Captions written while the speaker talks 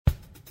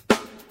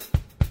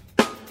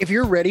If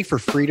you're ready for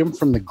freedom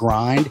from the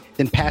grind,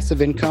 then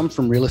passive income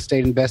from real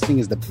estate investing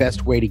is the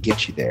best way to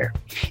get you there.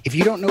 If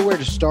you don't know where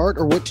to start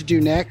or what to do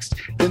next,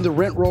 then the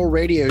Rent Roll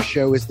Radio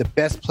Show is the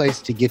best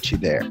place to get you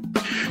there.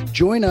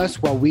 Join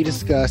us while we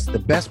discuss the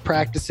best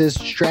practices,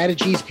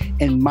 strategies,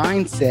 and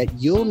mindset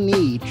you'll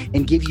need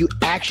and give you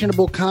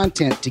actionable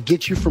content to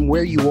get you from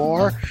where you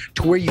are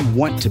to where you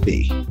want to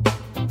be.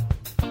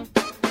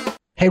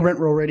 Hey, Rent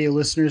Roll Radio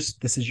listeners,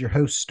 this is your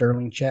host,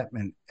 Sterling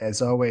Chapman.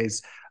 As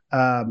always,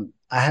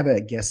 I have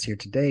a guest here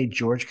today,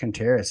 Jorge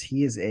Contreras.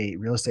 He is a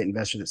real estate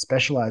investor that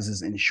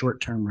specializes in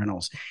short-term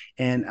rentals.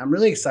 And I'm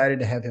really excited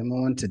to have him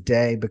on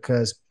today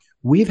because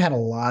we've had a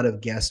lot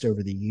of guests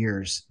over the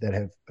years that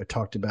have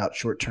talked about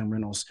short-term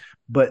rentals,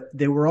 but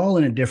they were all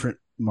in a different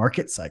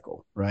market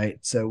cycle, right?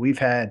 So we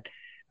had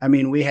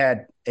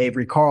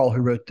Avery Carl,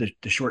 who wrote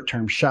the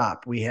short-term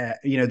shop. We had,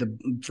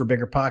 for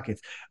Bigger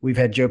Pockets. We've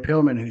had Joe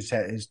Pillman, who's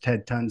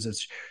had tons of.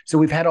 So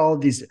we've had all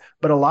of these,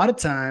 but a lot of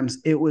times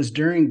it was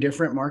during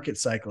different market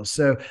cycles.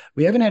 So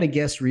we haven't had a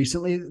guest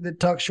recently that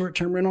talks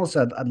short-term rentals.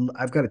 So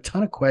I've got a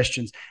ton of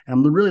questions, and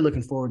I'm really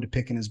looking forward to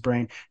picking his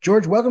brain.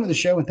 Jorge, welcome to the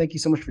show, and thank you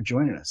so much for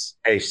joining us.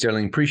 Hey,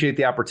 Sterling, appreciate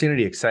the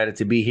opportunity. Excited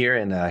to be here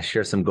and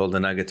share some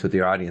golden nuggets with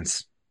your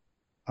audience.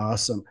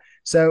 Awesome.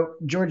 So,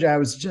 Jorge, I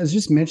was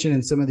just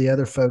mentioning some of the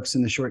other folks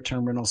in the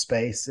short-term rental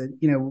space. And,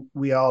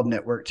 we all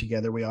network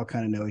together. We all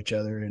kind of know each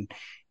other.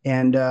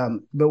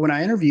 But when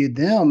I interviewed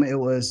them, it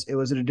was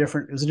at a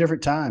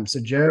different time. So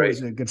Joe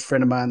is a good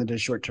friend of mine that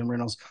does short-term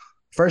rentals.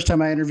 First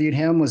time I interviewed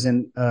him was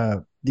in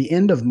the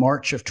end of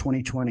March of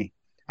 2020.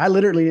 I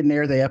literally didn't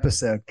air the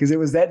episode because it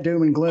was that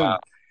doom and gloom.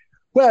 Wow.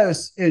 Well, it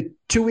was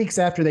 2 weeks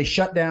after they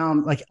shut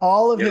down, like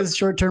all of his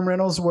short-term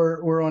rentals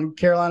were on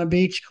Carolina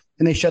Beach,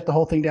 and they shut the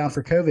whole thing down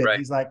for COVID. Right.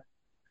 He's like,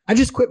 I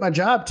just quit my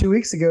job 2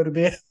 weeks ago to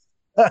be.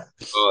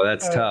 Oh,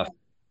 that's tough.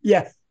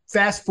 Yeah.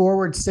 Fast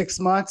forward 6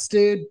 months,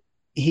 dude.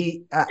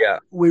 We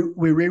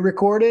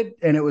re-recorded,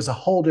 and it was a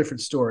whole different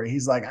story.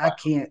 He's like, I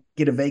can't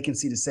get a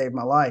vacancy to save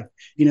my life.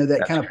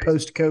 That's kind of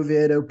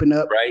post-COVID open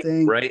up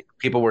thing. Right.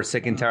 People were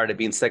sick and tired of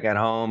being stuck at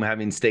home,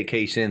 having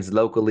staycations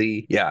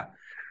locally. Yeah.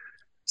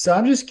 So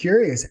I'm just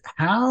curious,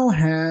 how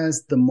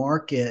has the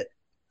market?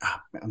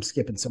 I'm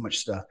skipping so much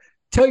stuff.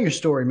 Tell your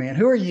story, man.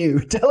 Who are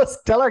you?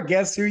 Tell our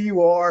guests who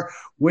you are,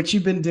 what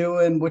you've been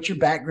doing, what your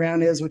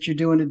background is, what you're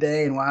doing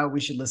today, and why we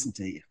should listen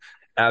to you.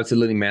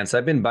 Absolutely, man. So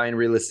I've been buying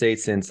real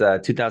estate since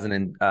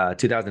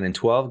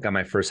 2012. Got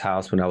my first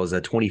house when I was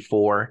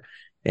 24.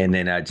 And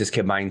then I just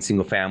kept buying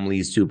single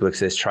families,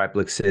 duplexes,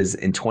 triplexes.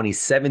 In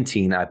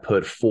 2017, I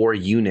put 4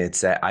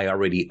 units that I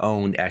already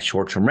owned as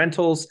short-term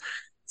rentals.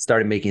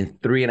 Started making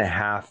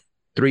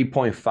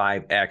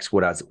 3.5x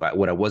what I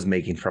was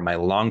making from my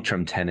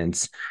long-term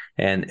tenants.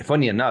 And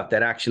funny enough,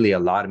 that actually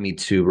allowed me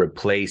to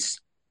replace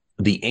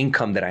the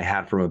income that I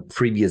had from a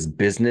previous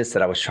business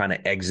that I was trying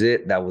to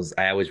exit.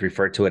 I always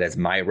refer to it as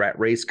my rat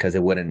race because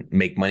it wouldn't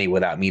make money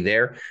without me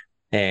there.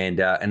 And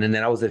then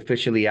I was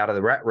officially out of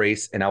the rat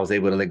race, and I was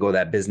able to let go of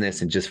that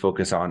business and just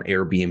focus on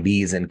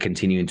Airbnbs and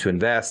continuing to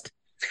invest.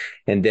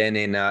 And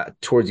then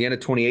towards the end of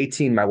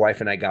 2018, my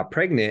wife and I got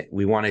pregnant.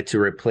 We wanted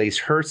to replace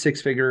her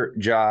 6-figure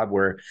job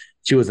where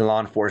she was a law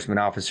enforcement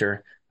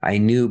officer. I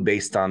knew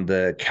based on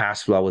the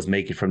cash flow I was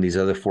making from these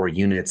other 4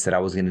 units that I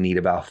was going to need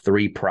about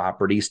 3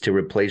 properties to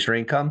replace her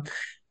income.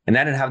 And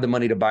I didn't have the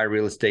money to buy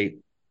real estate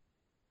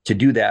to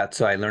do that.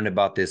 So I learned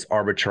about this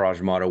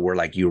arbitrage model where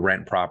you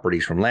rent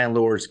properties from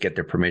landlords, get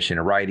their permission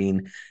in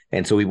writing.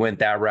 And so we went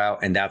that route,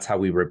 and that's how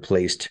we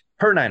replaced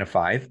her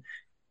 9-to-5.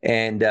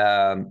 And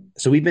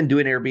so we've been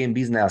doing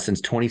Airbnbs now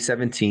since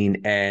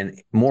 2017.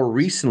 And more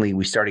recently,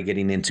 we started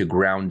getting into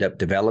ground up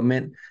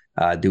development,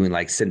 doing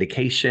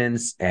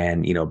syndications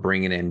and,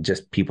 bringing in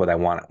just people that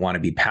want to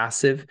be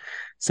passive.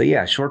 So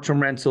yeah,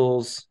 short-term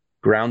rentals,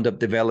 ground up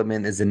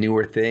development is a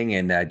newer thing,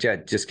 and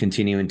just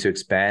continuing to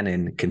expand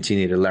and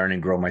continue to learn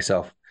and grow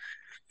myself.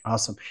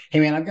 Awesome. Hey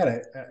man, I've got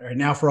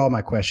now for all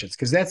my questions,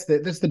 because that's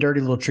the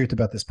dirty little truth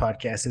about this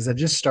podcast is I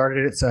just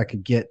started it so I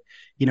could get,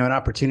 an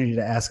opportunity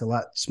to ask a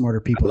lot smarter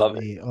people than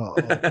me all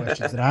the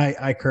questions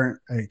that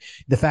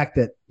the fact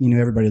that,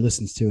 everybody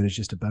listens to it is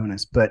just a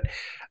bonus. But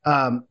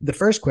the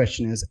first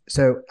question is,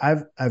 so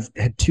I've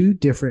had 2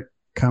 different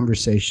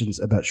conversations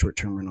about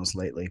short-term rentals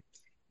lately,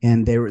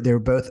 and they were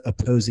both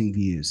opposing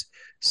views.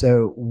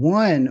 So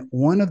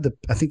one of the,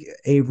 I think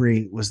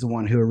Avery was the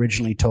one who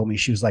originally told me,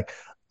 she was like,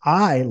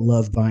 I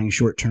love buying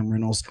short-term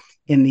rentals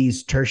in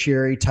these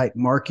tertiary type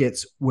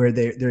markets where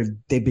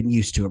they've been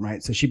used to them,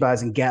 right? So she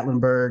buys in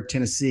Gatlinburg,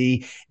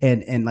 Tennessee,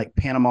 and like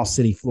Panama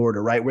City,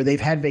 Florida, right? Where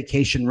they've had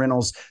vacation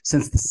rentals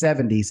since the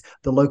 70s.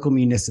 The local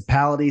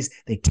municipalities,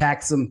 they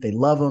tax them, they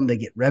love them, they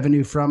get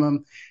revenue from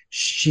them.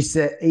 She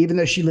said, even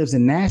though she lives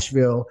in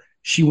Nashville,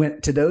 she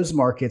went to those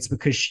markets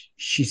because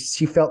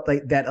she felt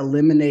like that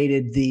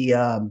eliminated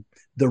the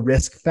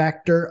risk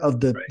factor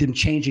of them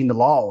changing the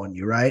law on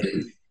you, right?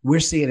 We're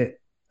seeing it.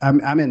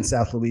 I'm in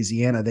South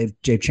Louisiana.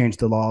 They've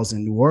changed the laws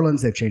in New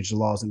Orleans. They've changed the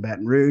laws in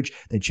Baton Rouge.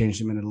 They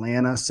changed them in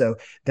Atlanta. So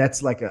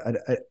that's like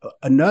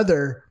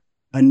another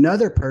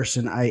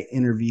person I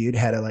interviewed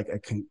had a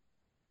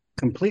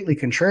completely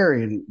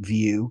contrarian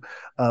view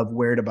of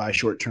where to buy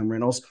short-term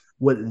rentals.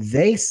 What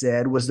they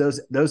said was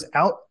those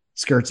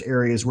outskirts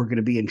areas were going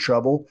to be in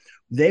trouble.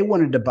 They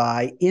wanted to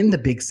buy in the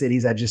big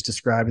cities I just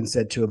described and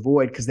said to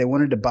avoid, because they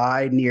wanted to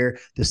buy near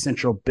the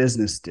central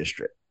business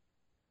district.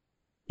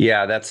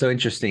 Yeah, that's so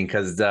interesting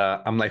because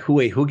I'm like,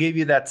 who gave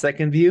you that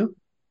second view?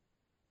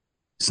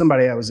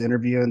 Somebody I was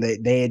interviewing,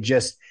 they had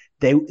just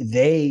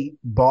they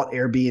bought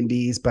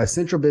Airbnbs by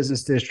central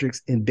business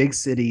districts in big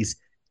cities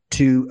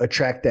to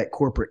attract that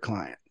corporate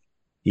client.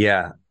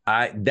 Yeah,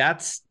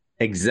 that's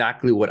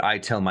exactly what I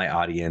tell my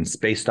audience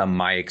based on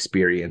my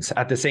experience.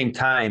 At the same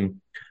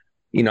time,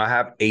 I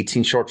have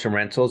 18 short-term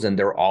rentals and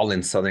they're all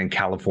in Southern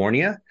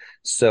California.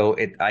 So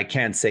I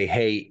can't say,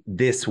 hey,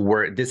 this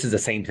is the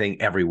same thing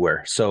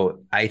everywhere. So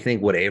I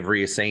think what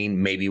Avery is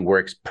saying maybe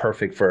works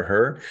perfect for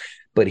her.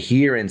 But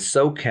here in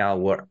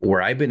SoCal,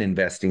 where I've been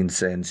investing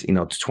since,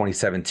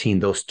 2017,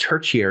 those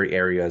tertiary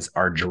areas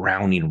are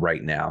drowning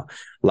right now.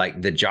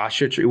 Like the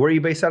Joshua Tree. Where are you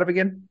based out of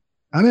again?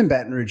 I'm in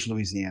Baton Rouge,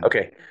 Louisiana.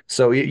 Okay.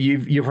 So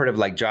you've heard of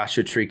like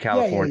Joshua Tree,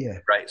 California, yeah.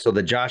 right? So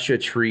the Joshua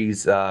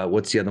Trees,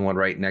 what's the other one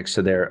right next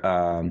to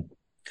there?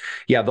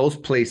 Yeah, those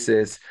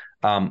places,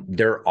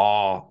 they're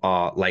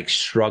all like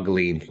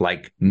struggling,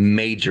 like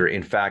major.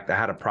 In fact, I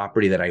had a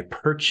property that I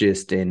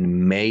purchased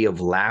in May of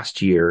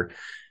last year,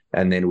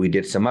 and then we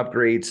did some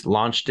upgrades,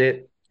 launched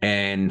it,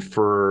 and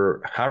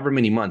for however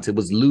many months, it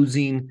was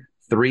losing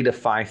 3,000 to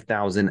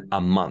 5,000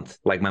 a month.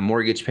 Like my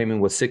mortgage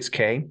payment was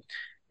 $6,000.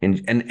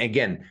 And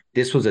again,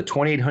 this was a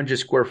 2,800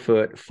 square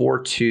foot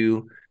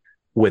 4.2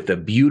 with a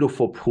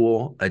beautiful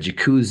pool, a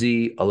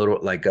jacuzzi, a little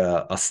like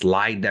a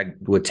slide that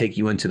would take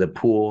you into the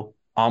pool,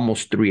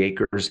 almost 3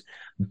 acres.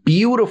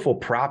 Beautiful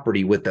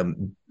property with a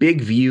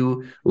big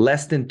view,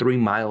 less than 3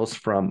 miles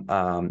from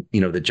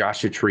the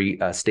Joshua Tree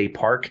State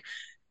Park.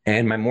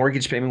 And my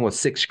mortgage payment was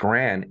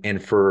 $6,000.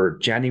 And for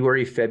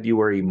January,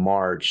 February,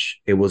 March,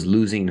 it was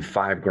losing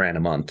 $5,000 a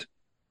month.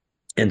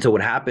 And so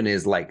what happened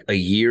is like a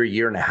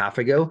year and a half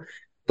ago,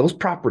 those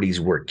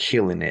properties were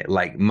killing it.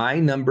 Like my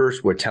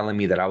numbers were telling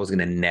me that I was going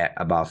to net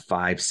about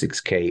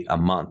 5-6K a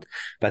month.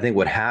 But I think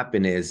what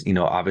happened is,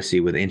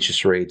 obviously with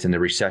interest rates and the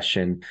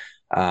recession,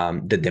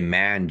 the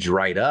demand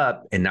dried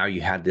up, and now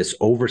you had this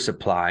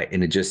oversupply,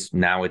 and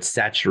now it's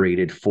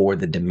saturated for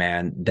the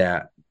demand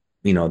that,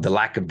 the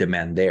lack of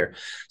demand there.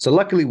 So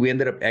luckily we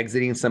ended up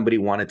exiting. Somebody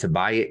wanted to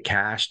buy it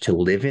cash to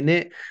live in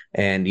it.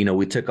 And,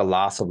 we took a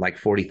loss of like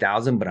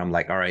 40,000, but I'm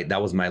like, all right, that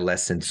was my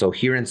lesson. So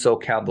here in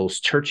SoCal,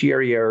 those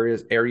tertiary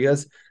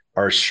areas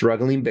are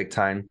struggling big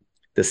time.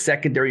 The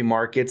secondary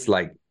markets,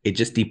 like it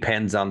just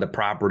depends on the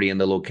property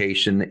and the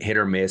location, hit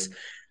or miss.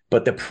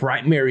 But the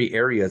primary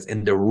areas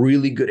and the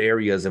really good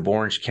areas of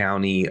Orange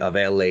County, of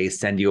LA,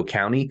 San Diego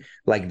County,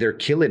 like they're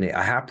killing it.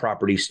 I have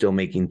properties still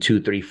making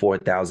 2,000, 3,000,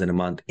 4,000 a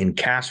month in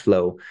cash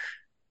flow.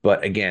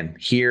 But again,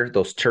 here,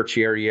 those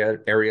tertiary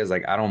areas,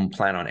 like I don't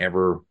plan on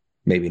ever,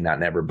 maybe not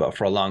never, but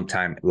for a long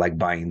time, like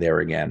buying there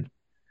again.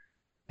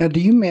 Now,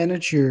 do you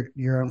manage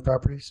your own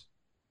properties?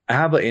 I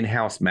have an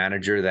in-house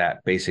manager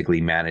that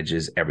basically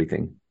manages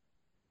everything.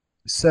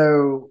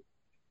 So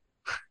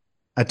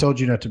I told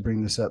you not to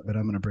bring this up, but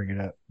I'm going to bring it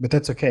up. But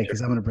that's okay because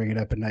I'm going to bring it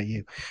up and not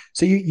you.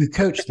 So you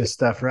coach this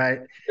stuff, right?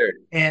 Sure.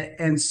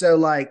 And so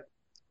like,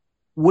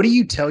 what do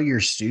you tell your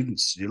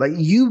students to do? Like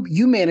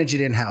you manage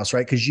it in house,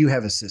 right? Because you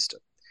have a system.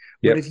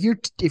 Yep. But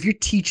if you're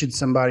teaching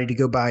somebody to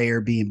go buy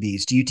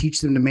Airbnbs, do you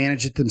teach them to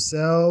manage it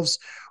themselves,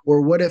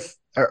 or what if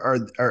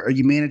are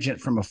you managing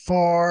it from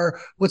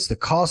afar? What's the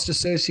cost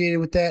associated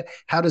with that?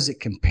 How does it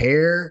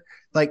compare?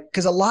 Like,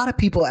 because a lot of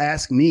people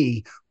ask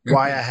me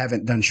why I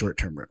haven't done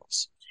short-term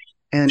rentals.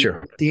 And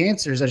sure. The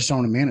answer is I just don't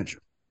want to manage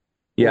them.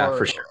 Yeah,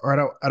 for sure.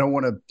 Or I don't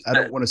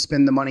want to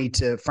spend the money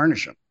to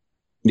furnish them.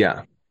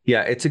 Yeah.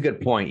 Yeah, it's a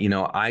good point.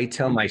 I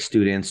tell my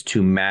students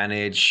to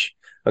manage.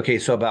 Okay,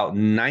 so about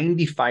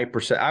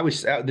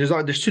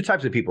 95%. There's two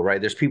types of people, right?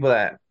 There's people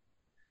that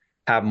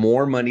have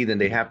more money than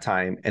they have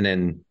time, and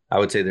then I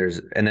would say there's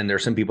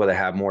some people that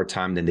have more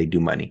time than they do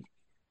money.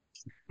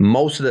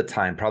 Most of the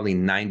time, probably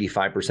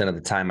 95% of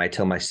the time, I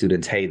tell my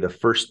students, hey, the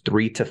first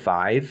 3 to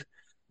 5,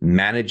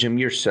 manage them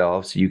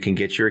yourself so you can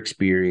get your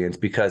experience.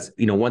 Because,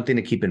 one thing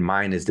to keep in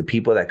mind is the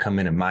people that come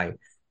in my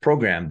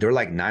program, they're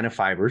like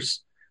 9-to-5ers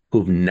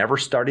who've never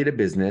started a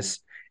business.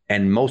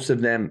 And most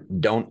of them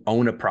don't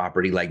own a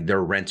property, like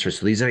they're renters.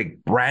 So these are like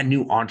brand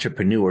new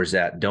entrepreneurs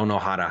that don't know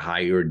how to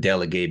hire,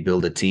 delegate,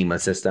 build a team, a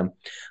system,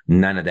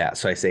 none of that.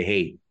 So I say,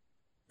 hey,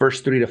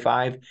 first 3 to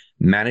 5,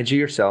 manage it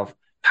yourself.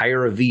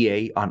 Hire a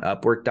VA on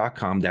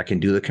Upwork.com that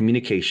can do the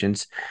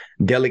communications,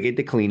 delegate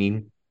the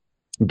cleaning,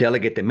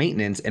 delegate the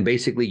maintenance, and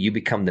basically you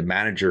become the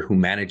manager who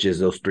manages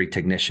those 3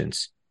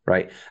 technicians,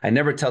 right? I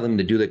never tell them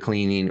to do the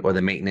cleaning or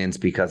the maintenance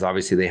because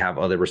obviously they have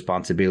other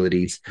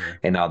responsibilities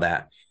and all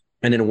that.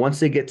 And then once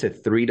they get to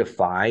 3 to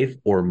 5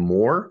 or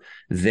more,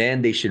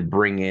 then they should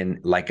bring in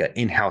like an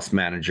in-house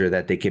manager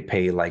that they could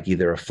pay like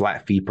either a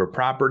flat fee per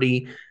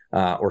property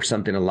or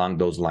something along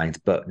those lines.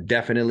 But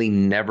definitely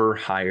never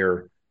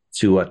hire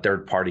to a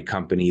third-party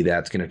company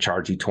that's going to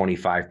charge you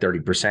 25,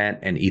 30%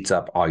 and eats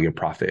up all your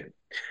profit.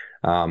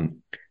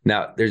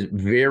 Now, there's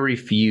very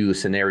few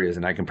scenarios,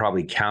 and I can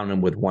probably count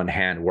them with one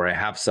hand, where I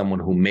have someone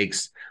who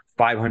makes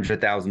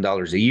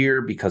 $500,000 a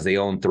year because they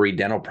own 3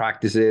 dental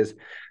practices.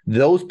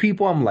 Those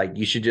people, I'm like,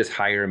 you should just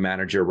hire a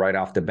manager right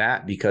off the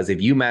bat, because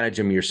if you manage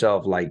them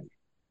yourself, like,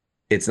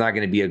 it's not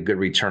going to be a good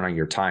return on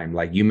your time.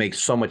 Like, you make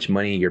so much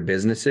money in your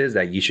businesses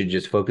that you should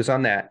just focus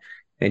on that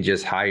and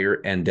just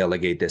hire and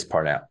delegate this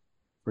part out.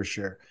 For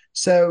sure.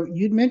 So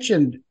you'd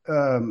mentioned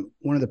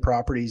one of the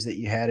properties that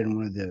you had in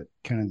one of the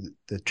kind of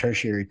the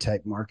tertiary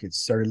type markets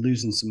started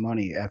losing some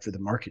money after the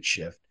market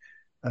shift.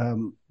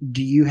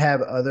 Do you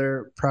have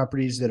other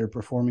properties that are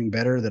performing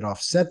better that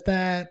offset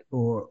that,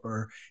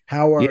 or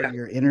how are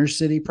your inner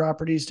city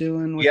properties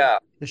doing? Yeah.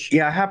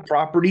 I have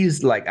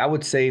properties, like, I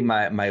would say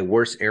my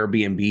worst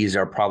Airbnbs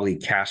are probably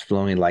cash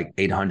flowing like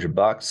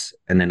 $800,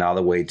 and then all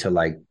the way to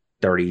like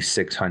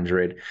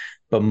 3,600.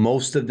 But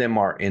most of them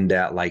are in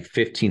that like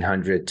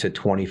 1,500 to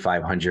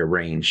 2,500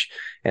 range.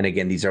 And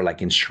again, these are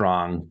like in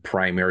strong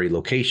primary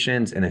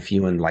locations and a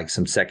few in like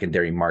some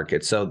secondary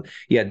markets. So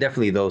yeah,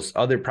 definitely those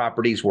other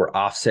properties were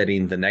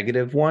offsetting the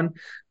negative one.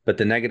 But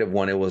the negative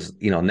one, it was,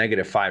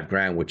 negative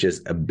 $5,000, which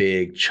is a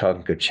big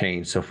chunk of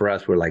change. So for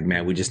us, we're like,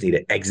 man, we just need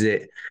to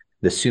exit.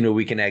 The sooner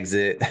we can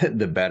exit,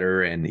 the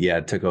better. And yeah,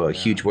 it took a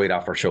huge weight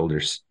off our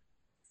shoulders.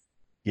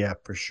 Yeah,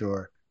 for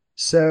sure.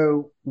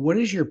 So what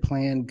is your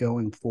plan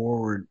going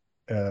forward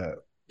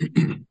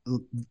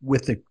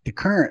with the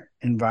current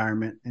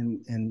environment,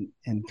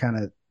 and kind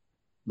of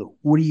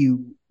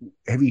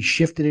have you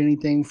shifted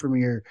anything from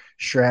your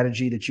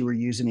strategy that you were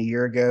using a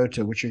year ago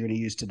to what you're going to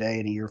use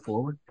today and a year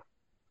forward?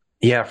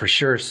 Yeah, for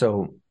sure.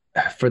 So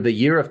for the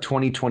year of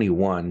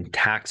 2021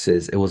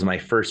 taxes, it was my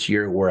first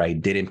year where I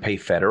didn't pay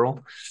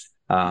federal.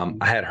 I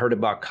had heard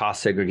about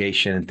cost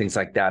segregation and things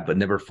like that, but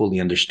never fully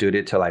understood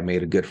it till I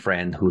made a good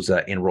friend who's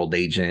an enrolled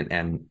agent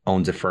and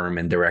owns a firm,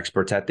 and they're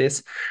experts at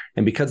this.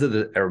 And because of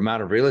the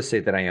amount of real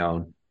estate that I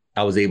own,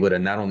 I was able to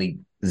not only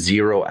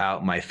zero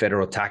out my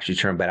federal tax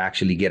return, but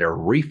actually get a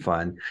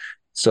refund.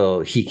 So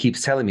he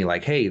keeps telling me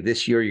like, hey,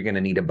 this year you're going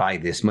to need to buy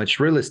this much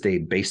real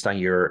estate based on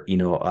your,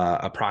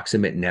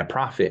 approximate net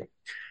profit.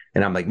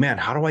 And I'm like, man,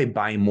 how do I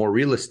buy more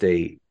real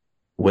estate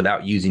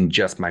without using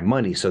just my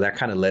money? So that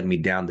kind of led me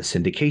down the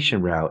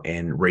syndication route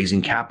and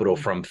raising capital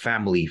from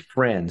family,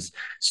 friends,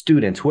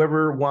 students,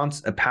 whoever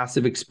wants a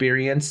passive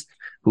experience,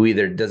 who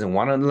either doesn't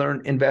want to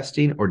learn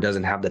investing or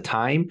doesn't have the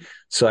time.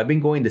 So I've been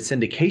going the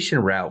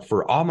syndication route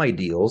for all my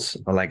deals.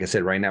 Like I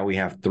said, right now we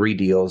have 3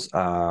 deals,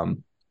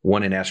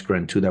 one in escrow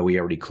and 2 that we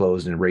already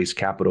closed and raised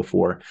capital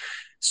for.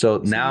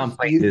 So now I'm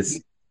playing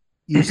this.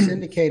 You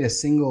syndicate a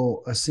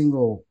single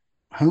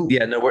home.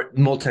 Yeah, no, we're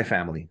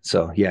multifamily.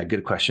 So yeah,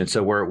 good question.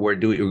 So we're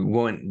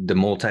going the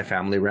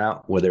multifamily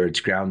route, whether it's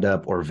ground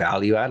up or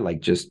value add. Like,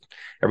 just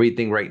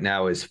everything right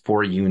now is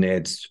 4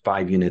 units,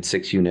 5 units,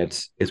 6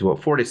 units is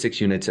what 4 to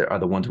 6 units are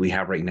the ones we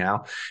have right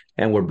now.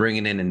 And we're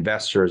bringing in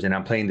investors, and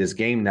I'm playing this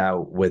game now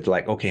with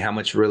like, okay, how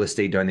much real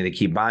estate do I need to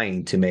keep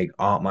buying to make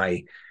all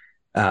my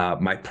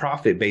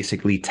profit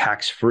basically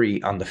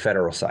tax-free on the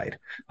federal side?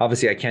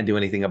 Obviously, I can't do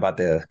anything about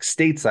the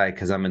state side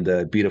because I'm in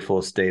the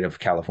beautiful state of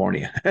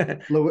California.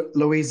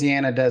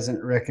 Louisiana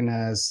doesn't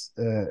recognize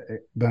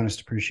bonus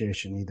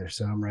depreciation either,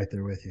 so I'm right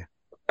there with you.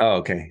 Oh,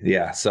 okay.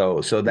 Yeah.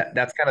 So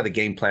that's kind of the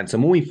game plan. So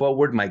moving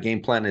forward, my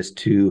game plan is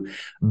to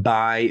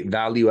buy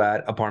value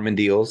add apartment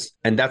deals.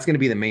 And that's going to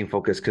be the main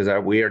focus, because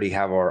we already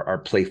have our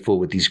plate full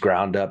with these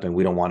ground up, and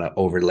we don't want to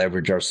over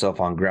leverage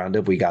ourselves on ground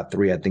up. We got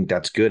 3. I think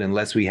that's good,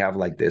 unless we have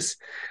like this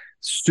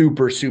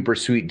super, super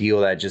sweet deal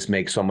that just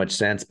makes so much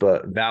sense.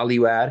 But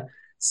value add,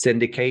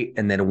 syndicate,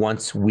 and then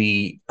once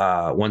the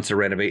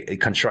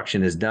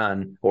construction is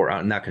done,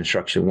 or not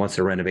construction, once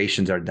the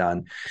renovations are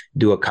done,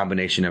 do a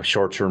combination of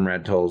short-term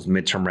rentals,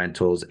 midterm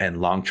rentals,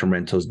 and long-term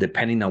rentals,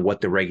 depending on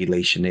what the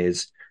regulation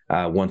is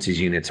once these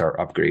units are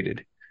upgraded.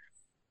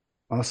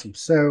 Awesome.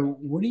 So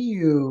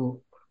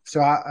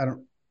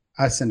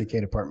I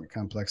syndicate apartment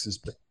complexes,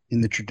 but in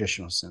the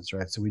traditional sense,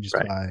 right? So we just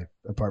buy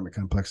apartment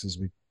complexes,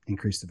 we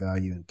increase the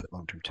value and put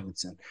long-term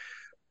tenants in.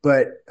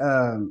 But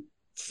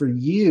for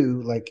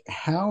you, like,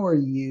 how are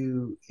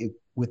you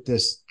with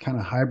this kind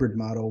of hybrid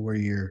model where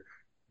you're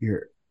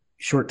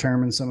short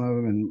term in some of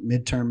them and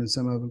midterm in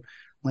some of them?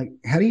 Like,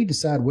 how do you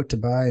decide what to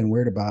buy and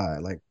where to buy?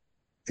 Like,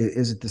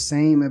 is it the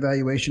same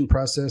evaluation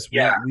process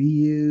what we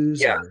use?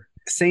 Yeah. Or?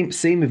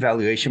 Same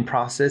evaluation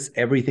process.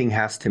 Everything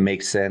has to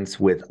make sense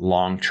with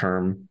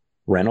long-term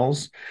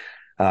rentals.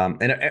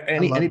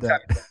 Anytime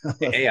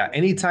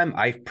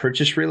I've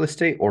purchased real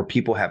estate or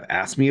people have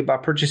asked me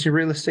about purchasing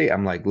real estate,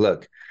 I'm like,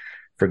 look,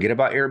 forget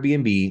about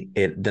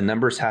Airbnb. The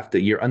numbers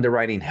your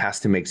underwriting has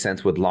to make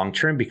sense with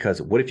long-term,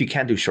 because what if you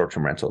can't do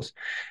short-term rentals?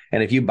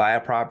 And if you buy a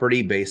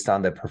property based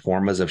on the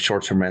performance of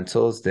short-term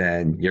rentals,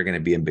 then you're going to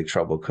be in big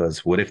trouble,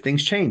 because what if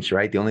things change,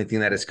 right? The only thing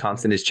that is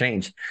constant is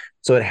change.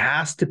 So it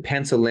has to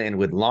pencil in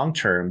with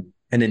long-term,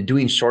 and then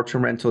doing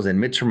short-term rentals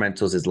and midterm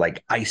rentals is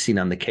like icing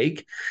on the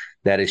cake.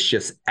 That is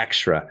just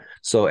extra.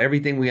 So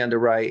everything we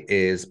underwrite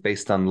is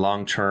based on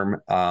long-term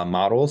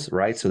models,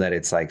 right? So that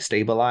it's like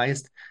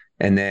stabilized.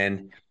 And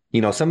then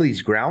some of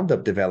these ground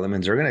up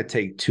developments are going to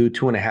take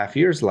 2.5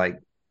 years. Like,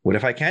 what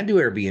if I can do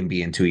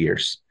Airbnb in 2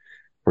 years?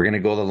 We're going to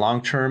go the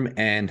long term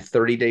and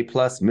 30-day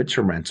plus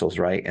midterm rentals,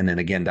 right? And then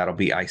again, that'll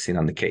be icing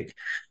on the cake.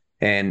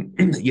 And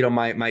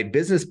my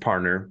business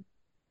partner,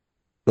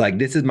 like,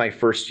 this is my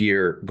first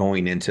year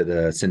going into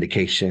the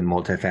syndication,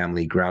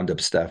 multifamily, ground up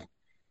stuff.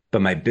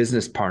 But my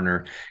business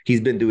partner,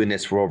 he's been doing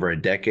this for over a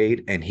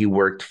decade, and he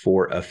worked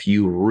for a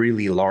few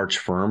really large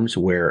firms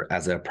where,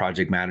 as a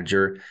project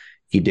manager,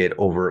 he did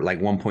over like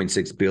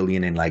 1.6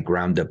 billion in like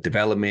ground up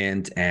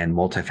development and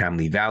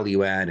multifamily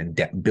value add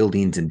and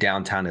buildings in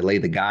downtown LA.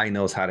 The guy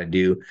knows how to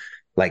do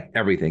like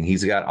everything.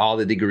 He's got all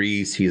the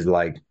degrees. He's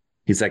like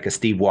a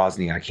Steve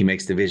Wozniak. He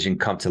makes the vision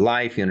come to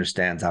life. He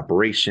understands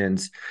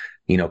operations,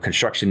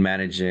 construction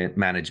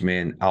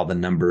management, all the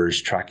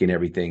numbers, tracking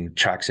everything,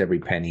 tracks every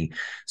penny.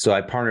 So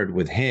I partnered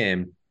with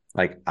him.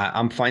 Like,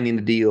 I'm finding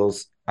the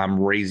deals, I'm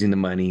raising the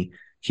money.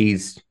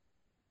 He's,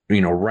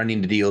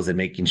 running the deals and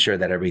making sure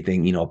that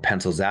everything,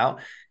 pencils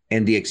out.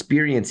 And the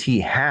experience he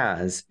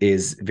has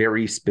is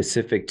very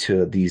specific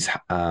to these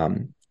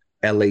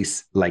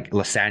LA's, like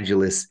Los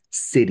Angeles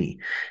city,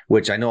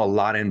 which I know a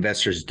lot of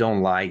investors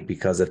don't like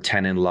because of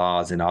tenant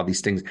laws and all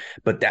these things.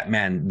 But that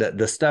man,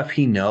 the stuff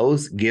he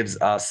knows gives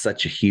us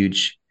such a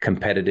huge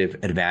competitive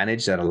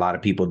advantage that a lot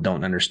of people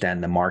don't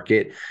understand the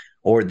market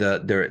or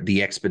the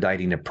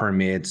expediting the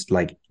permits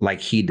like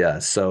he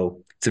does.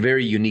 So it's a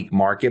very unique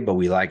market, but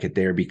we like it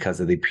there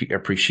because of the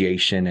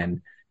appreciation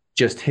and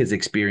just his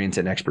experience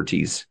and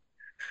expertise.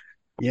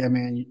 Yeah,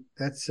 man,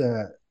 that's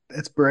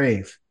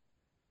brave.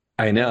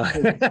 I know.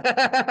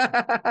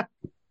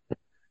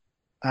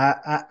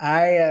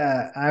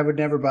 I would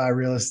never buy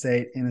real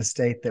estate in a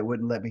state that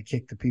wouldn't let me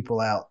kick the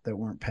people out that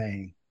weren't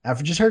paying.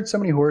 I've just heard so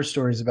many horror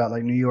stories about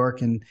like New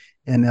York and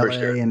LA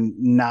Sure.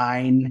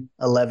 and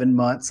 11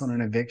 months on an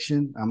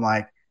eviction. I'm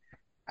like,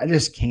 I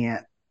just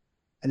can't.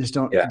 I just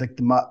don't Yeah. like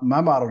my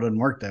model doesn't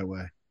work that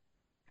way.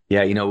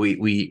 Yeah.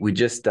 We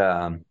just,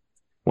 one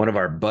of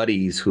our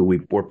buddies who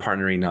we were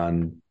partnering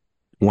on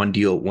one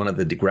deal, one of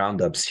the ground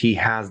ups, he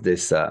has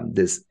this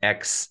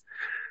ex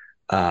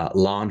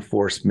law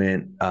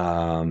enforcement,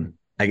 I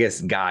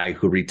guess, guy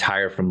who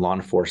retired from law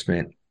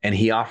enforcement, and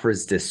he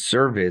offers this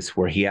service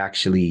where he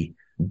actually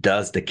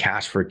does the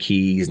cash for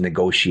keys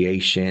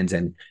negotiations,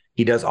 and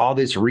he does all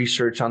this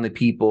research on the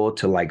people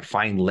to like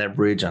find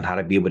leverage on how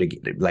to be able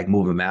to like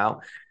move them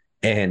out.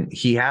 And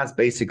he has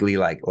basically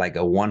like a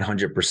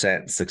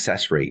 100%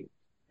 success rate.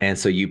 And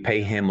so you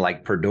pay him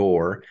like per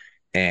door,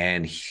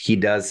 and he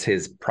does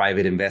his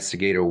private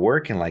investigator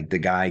work, and like the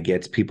guy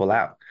gets people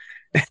out.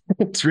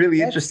 It's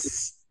really interesting.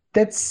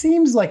 That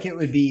seems like it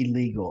would be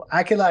illegal.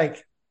 I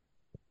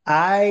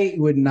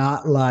would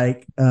not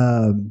like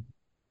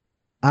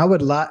I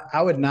would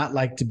not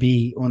like to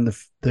be on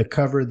the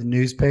cover of the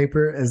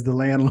newspaper as the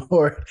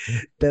landlord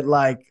that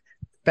like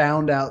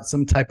found out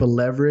some type of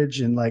leverage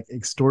and like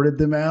extorted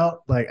them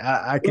out. Like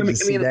I could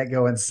just see that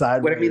going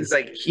sideways. What I mean is,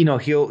 like,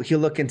 he'll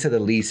look into the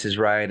leases,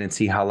 right, and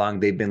see how long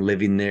they've been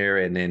living there,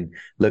 and then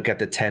look at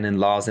the tenant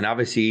laws. And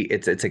obviously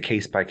it's a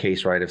case by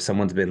case, right? If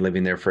someone's been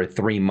living there for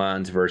 3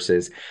 months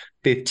versus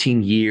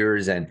 15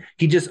 years, and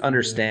he just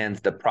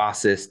understands the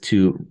process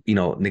to,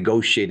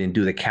 negotiate and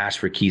do the cash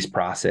for keys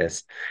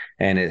process.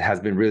 And it has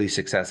been really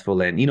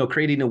successful and,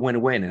 creating a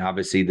win-win. And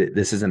obviously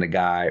this isn't a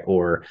guy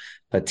or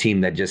a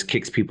team that just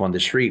kicks people on the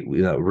street.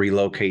 We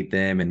relocate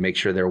them and make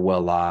sure they're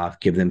well off,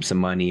 give them some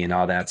money and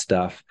all that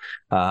stuff.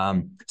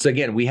 So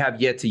again, we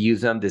have yet to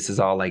use them. This is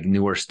all like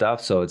newer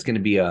stuff. So it's going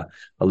to be a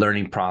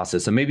learning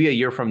process. So maybe a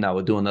year from now,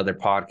 we'll do another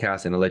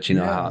podcast and I'll let you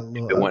know how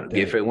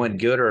if it went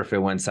good or if it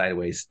went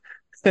sideways.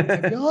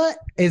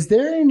 Is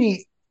there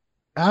any,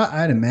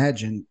 I'd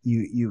imagine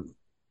you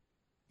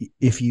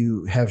if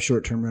you have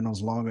short-term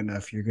rentals long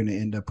enough, you're going to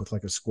end up with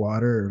like a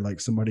squatter or like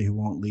somebody who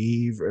won't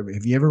leave.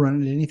 Have you ever run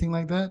into anything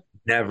like that?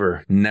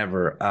 Never.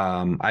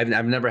 I've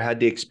never had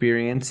the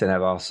experience, and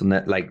I've also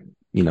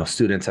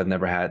students have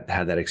never had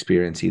that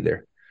experience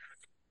either.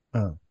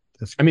 Oh,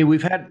 I mean,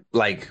 we've had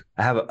I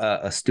have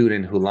a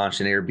student who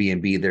launched an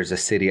Airbnb. There's a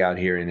city out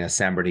here in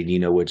San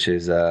Bernardino, which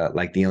is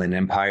like the Inland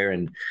Empire,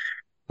 and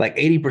like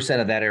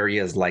 80% of that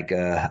area is like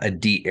a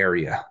D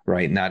area,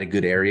 right? Not a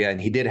good area. And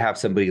he did have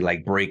somebody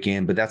like break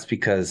in, but that's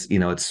because,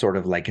 it's sort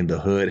of like in the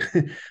hood.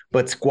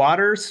 But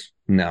squatters,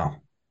 no.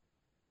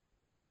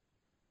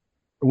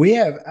 We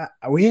have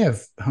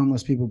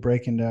homeless people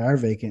break into our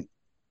vacant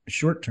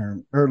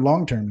short-term or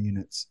long-term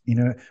units,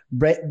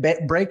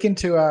 break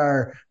into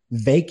our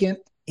vacant,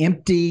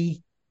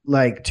 empty,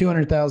 like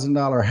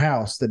 $200,000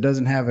 house that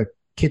doesn't have a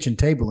kitchen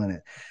table in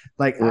it.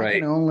 Like,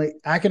 right.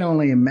 I can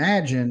only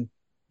imagine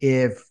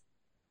if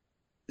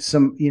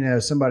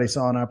somebody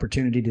saw an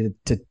opportunity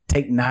to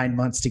take 9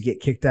 months to get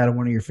kicked out of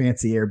one of your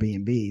fancy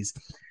Airbnbs.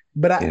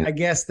 But I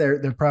guess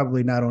they're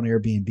probably not on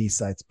Airbnb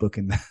sites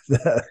booking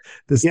the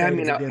stay to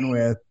begin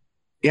with.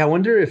 Yeah, I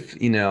wonder if,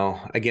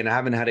 again, I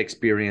haven't had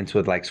experience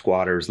with like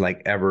squatters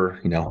like ever,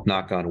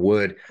 knock on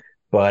wood.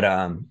 But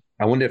I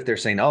I wonder if they're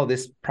saying, oh,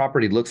 this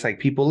property looks like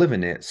people live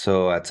in it.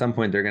 So at some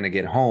point they're going to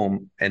get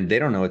home and they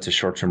don't know it's a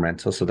short-term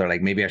rental. So they're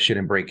like, maybe I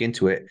shouldn't break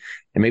into it.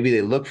 And maybe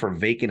they look for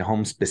vacant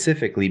homes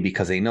specifically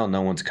because they know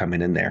no one's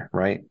coming in there.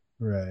 Right.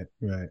 Right.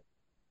 Right.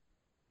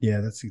 Yeah.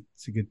 That's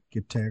a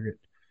good target.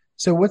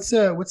 So what's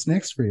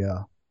next for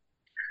y'all?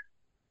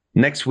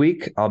 Next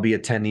week, I'll be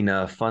attending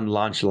a fund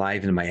launch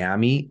live in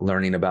Miami,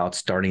 learning about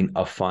starting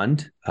a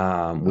fund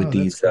with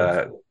these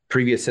cool.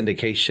 Previous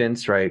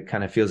syndications, right?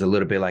 Kind of feels a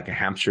little bit like a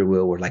hamster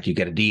wheel where like you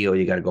get a deal,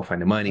 you got to go find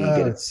the money.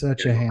 It's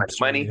such a hamster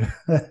money.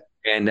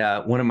 And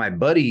one of my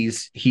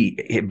buddies,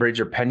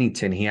 Bridger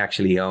Pennington, he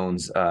actually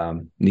owns,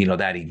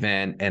 that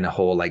event and a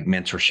whole like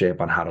mentorship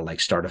on how to like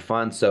start a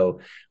fund. So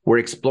we're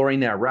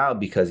exploring that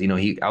route because,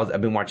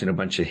 I've been watching a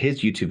bunch of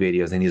his YouTube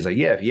videos and he's like,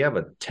 yeah, if you have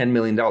a $10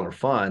 million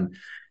fund,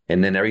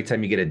 and then every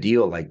time you get a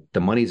deal, like the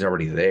money's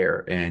already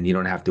there and you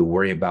don't have to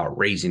worry about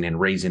raising and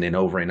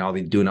over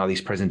and doing all these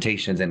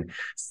presentations. And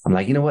I'm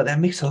like, you know what, that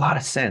makes a lot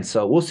of sense.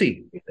 So we'll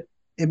see.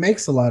 It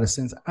makes a lot of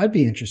sense. I'd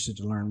be interested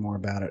to learn more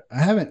about it.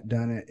 I haven't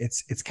done it.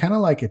 It's kind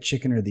of like a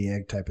chicken or the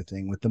egg type of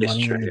thing with the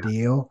money and the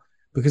deal.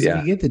 Because if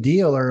you get the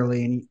deal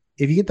early and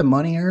if you get the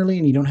money early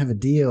and you don't have a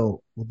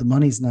deal, well, the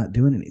money's not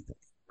doing anything.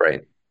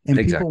 Right. And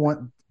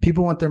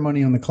people want their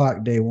money on the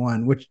clock day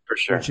one, which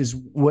is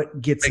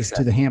what gets us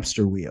to the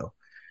hamster wheel.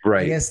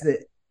 Right. I guess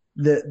that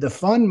the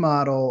fund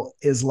model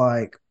is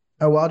like,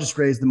 oh, well, I'll just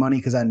raise the money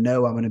because I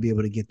know I'm going to be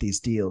able to get these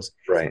deals.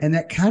 Right. And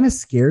that kind of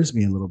scares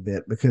me a little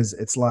bit because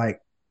it's like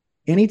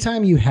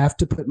anytime you have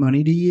to put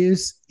money to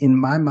use, in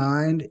my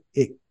mind,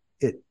 it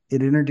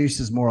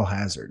introduces moral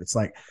hazard. It's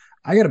like,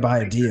 I got to buy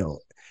a deal.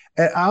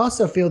 I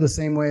also feel the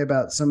same way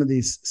about some of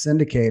these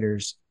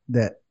syndicators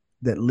that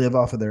live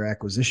off of their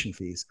acquisition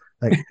fees.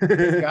 Like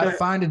they've got to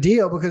find a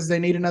deal because they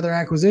need another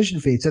acquisition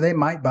fee. So they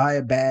might buy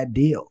a bad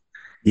deal.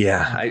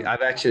 Yeah,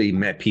 I've actually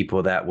met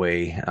people that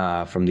way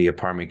from the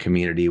apartment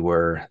community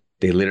where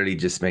they literally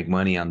just make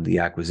money on the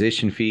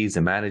acquisition fees,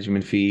 the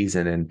management fees,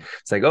 and then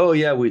it's like, oh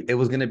yeah, it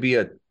was going to be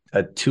a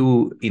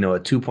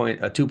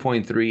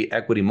 2.3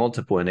 equity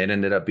multiple, and it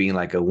ended up being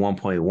like a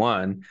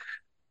 1.1,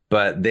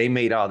 but they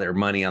made all their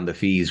money on the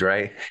fees,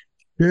 right?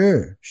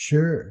 Sure,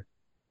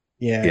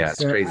 yeah,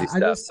 it's crazy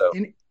stuff. So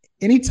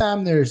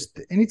anytime there's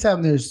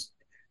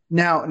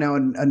now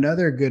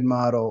another good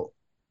model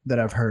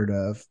that I've heard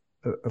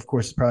of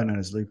course, it's probably not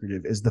as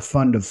lucrative, is the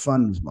fund of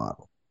funds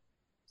model,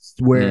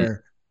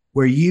 where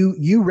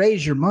you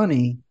raise your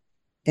money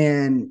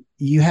and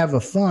you have a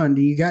fund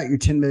and you got your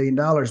 $10 million,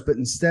 but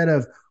instead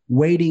of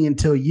waiting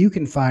until you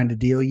can find a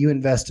deal, you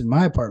invest in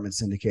my apartment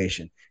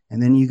syndication,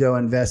 and then you go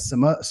invest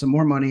some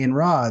more money in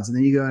Rod's, and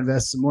then you go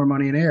invest some more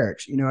money in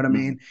Eric's. You know what I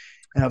mean?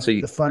 And so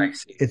the fund,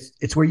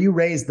 it's where you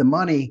raise the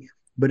money,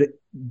 but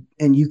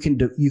you can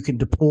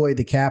deploy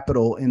the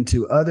capital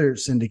into other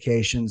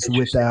syndications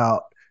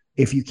without.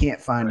 If you can't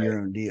find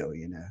your own deal,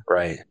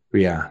 Right.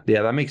 Yeah.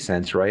 That makes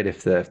sense, right?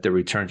 If the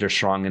returns are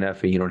strong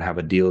enough and you don't have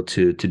a deal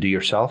to do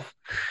yourself,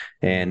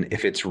 and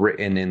if it's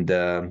written in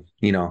the,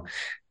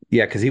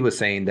 because he was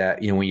saying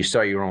that, when you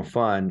start your own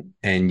fund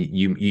and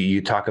you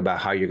talk about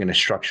how you're going to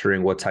structure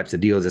and what types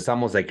of deals, it's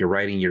almost like you're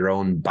writing your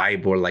own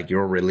Bible, like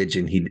your own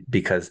religion.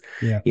 Because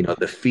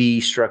the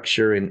fee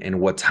structure and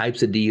what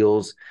types of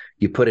deals,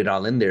 you put it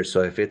all in there.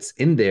 So if it's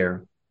in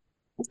there,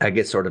 I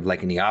guess sort of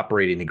like in the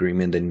operating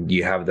agreement, then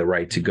you have the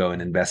right to go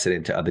and invest it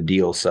into other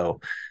deals.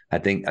 So I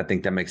think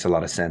that makes a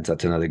lot of sense.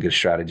 That's another good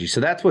strategy.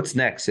 So that's what's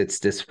next. It's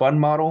this fund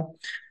model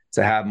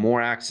to have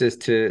more access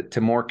to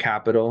more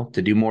capital,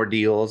 to do more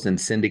deals and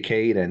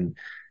syndicate and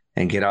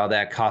get all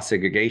that cost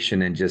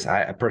segregation. And just,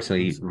 I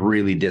personally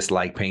really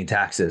dislike paying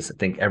taxes. I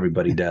think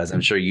everybody does.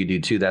 I'm sure you do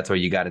too. That's why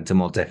you got into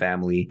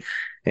multifamily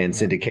and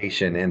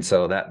syndication. And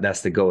so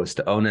that's the goal, is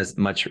to own as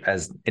much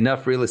as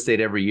enough real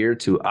estate every year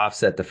to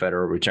offset the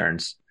federal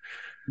returns.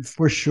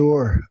 For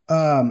sure.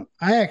 I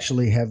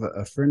actually have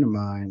a friend of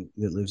mine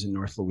that lives in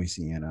North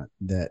Louisiana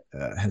that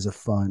has a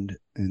fund,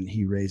 and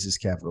he raises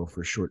capital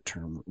for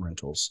short-term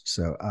rentals.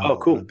 So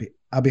cool.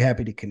 I'll be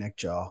happy to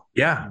connect y'all.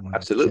 Yeah,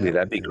 absolutely.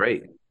 That'd be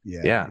great.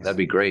 Yeah, that'd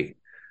be great.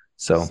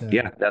 So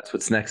that's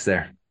what's next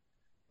there.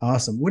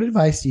 Awesome. What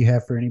advice do you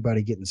have for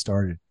anybody getting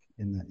started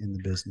in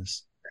the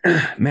business?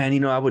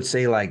 Man, I would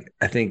say, like,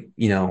 I think,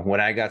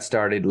 when I got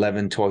started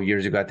 11, 12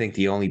 years ago, I think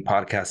the only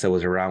podcast that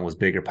was around was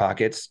Bigger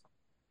Pockets.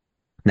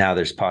 Now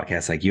there's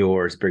podcasts like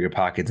yours, Bigger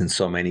Pockets, and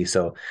so many.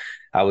 So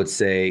I would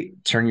say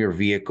turn your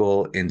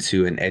vehicle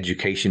into an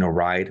educational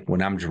ride.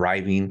 When I'm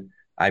driving,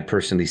 I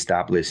personally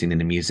stop listening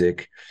to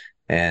music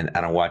and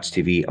I don't watch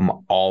TV. I'm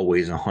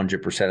always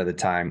 100% of the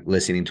time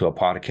listening to a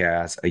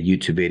podcast, a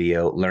YouTube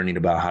video, learning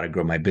about how to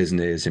grow my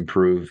business,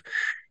 improve,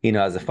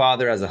 as a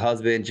father, as a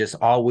husband, just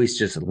always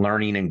just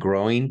learning and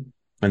growing.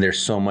 And there's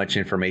so much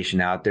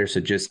information out there.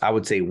 So I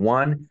would say,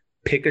 one,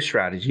 pick a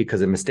strategy, because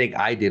the mistake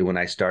I did when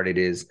I started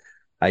is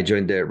I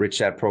joined the Rich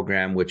Dad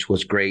program, which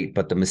was great.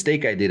 But the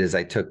mistake I did is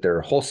I took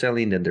their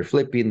wholesaling, then their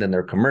flipping, then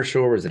their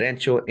commercial,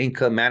 residential,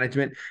 income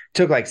management,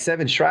 took like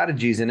 7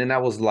 strategies. And then I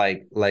was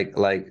like,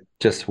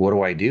 just what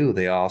do I do?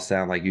 They all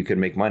sound like you could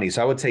make money.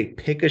 So I would say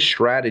pick a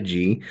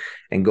strategy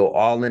and go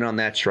all in on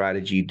that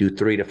strategy, do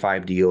 3 to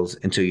 5 deals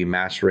until you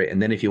master it.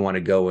 And then if you want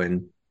to go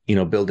and,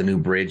 build a new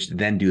bridge,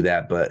 then do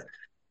that. But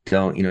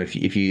don't,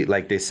 if you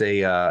like they say,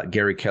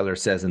 Gary Keller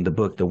says in the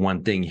book, the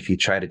one thing, if you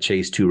try to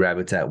chase 2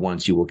 rabbits at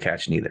once, you will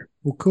catch neither.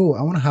 Well, cool.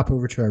 I want to hop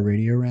over to our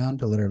radio round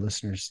to let our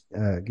listeners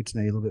get to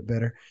know you a little bit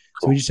better.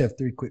 Cool. So we just have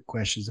 3 quick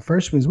questions. The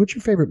first one is, what's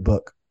your favorite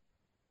book?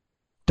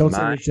 Don't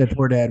say Rich Dad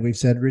Poor Dad. We've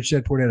said Rich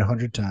Dad Poor Dad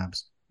 100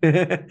 times.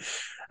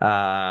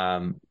 I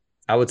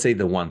would say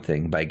The One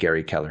Thing by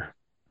Gary Keller.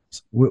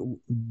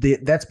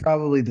 That's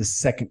probably the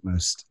second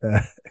most.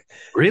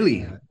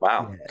 Really?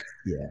 Wow.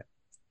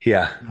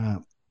 Yeah.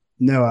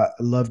 No, I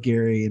love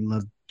Gary and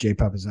love Jay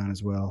Papasan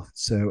as well.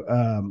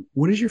 So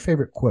what is your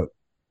favorite quote?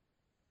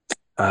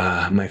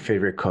 My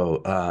favorite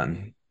quote.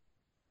 One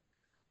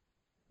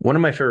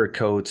of my favorite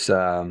quotes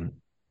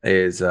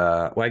is,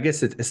 well, I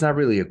guess it's not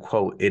really a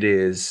quote. It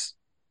is,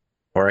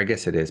 or I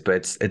guess it is,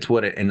 but it's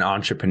what an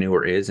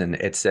entrepreneur is. And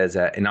it says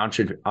that an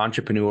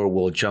entrepreneur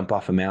will jump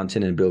off a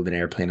mountain and build an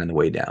airplane on the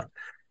way down.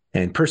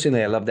 And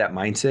personally, I love that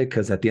mindset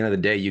because at the end of the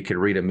day, you could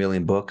read 1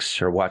 million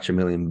books or watch 1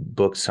 million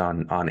books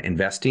on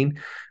investing.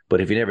 But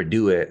if you never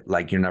do it,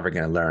 like, you're never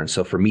going to learn.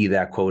 So for me,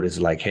 that quote is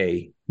like,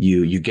 hey,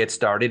 you get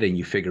started and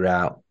you figure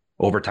out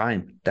over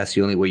time. That's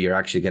the only way you're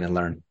actually going to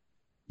learn.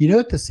 You know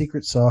what the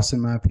secret sauce,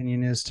 in my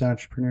opinion, is to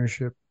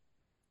entrepreneurship?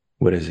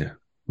 What is it?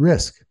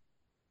 Risk.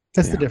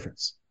 That's the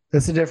difference.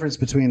 That's the difference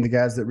between the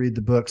guys that read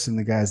the books and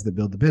the guys that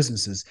build the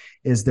businesses,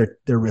 is their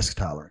risk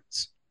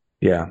tolerance.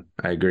 Yeah,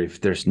 I agree. If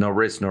there's no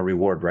risk, no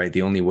reward, right?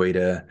 The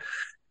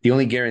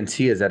only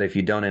guarantee is that if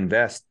you don't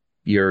invest,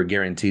 you're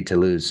guaranteed to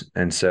lose.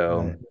 And so,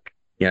 right.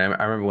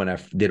 I remember when I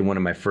did one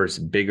of my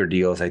first bigger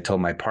deals, I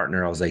told my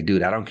partner, I was like,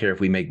 dude, I don't care if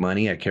we make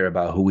money. I care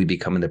about who we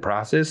become in the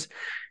process,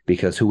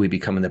 because who we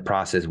become in the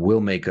process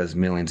will make us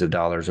millions of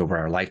dollars over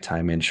our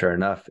lifetime. And sure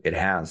enough, it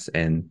has.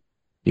 And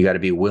you got to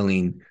be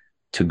willing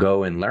to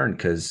go and learn,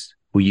 because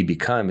who you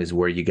become is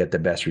where you get the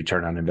best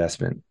return on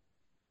investment.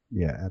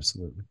 Yeah,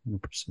 absolutely.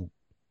 100%.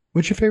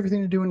 What's your favorite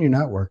thing to do when you're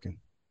not working?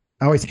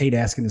 I always hate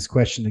asking this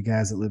question to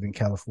guys that live in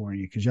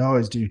California, because you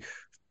always do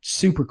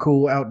super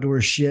cool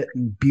outdoor shit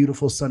in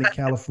beautiful sunny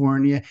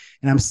California.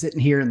 And I'm sitting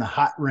here in the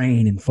hot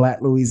rain in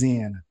flat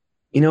Louisiana.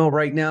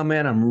 Right now,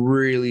 man, I'm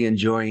really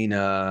enjoying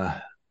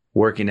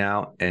working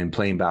out and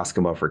playing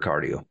basketball for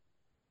cardio.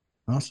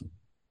 Awesome.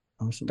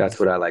 That's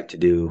what I like to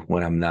do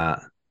when I'm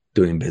not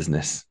doing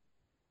business.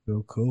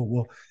 Cool.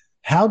 Well,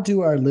 how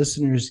do our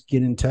listeners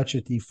get in touch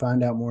with you,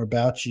 find out more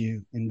about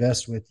you,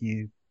 invest with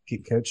you,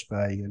 get coached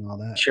by you, and all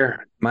that?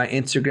 Sure. My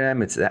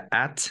Instagram, it's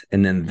 @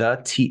 and then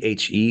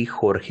the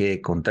Jorge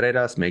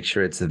Contreras. Make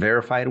sure it's the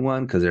verified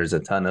one, because there's a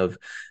ton of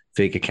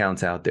fake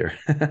accounts out there.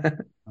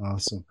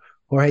 Awesome.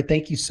 Jorge,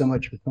 thank you so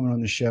much for coming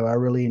on the show. I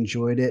really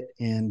enjoyed it,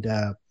 and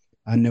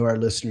I know our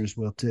listeners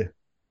will too.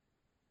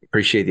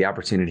 Appreciate the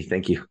opportunity.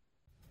 Thank you.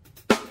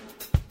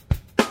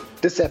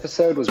 This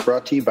episode was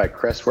brought to you by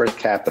Crestworth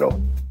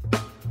Capital.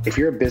 If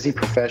you're a busy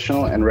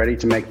professional and ready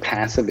to make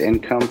passive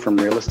income from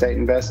real estate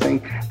investing,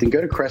 then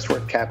go to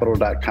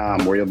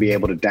crestworthcapital.com, where you'll be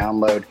able to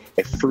download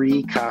a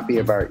free copy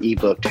of our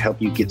ebook to help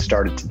you get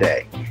started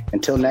today.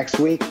 Until next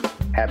week,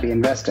 happy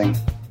investing.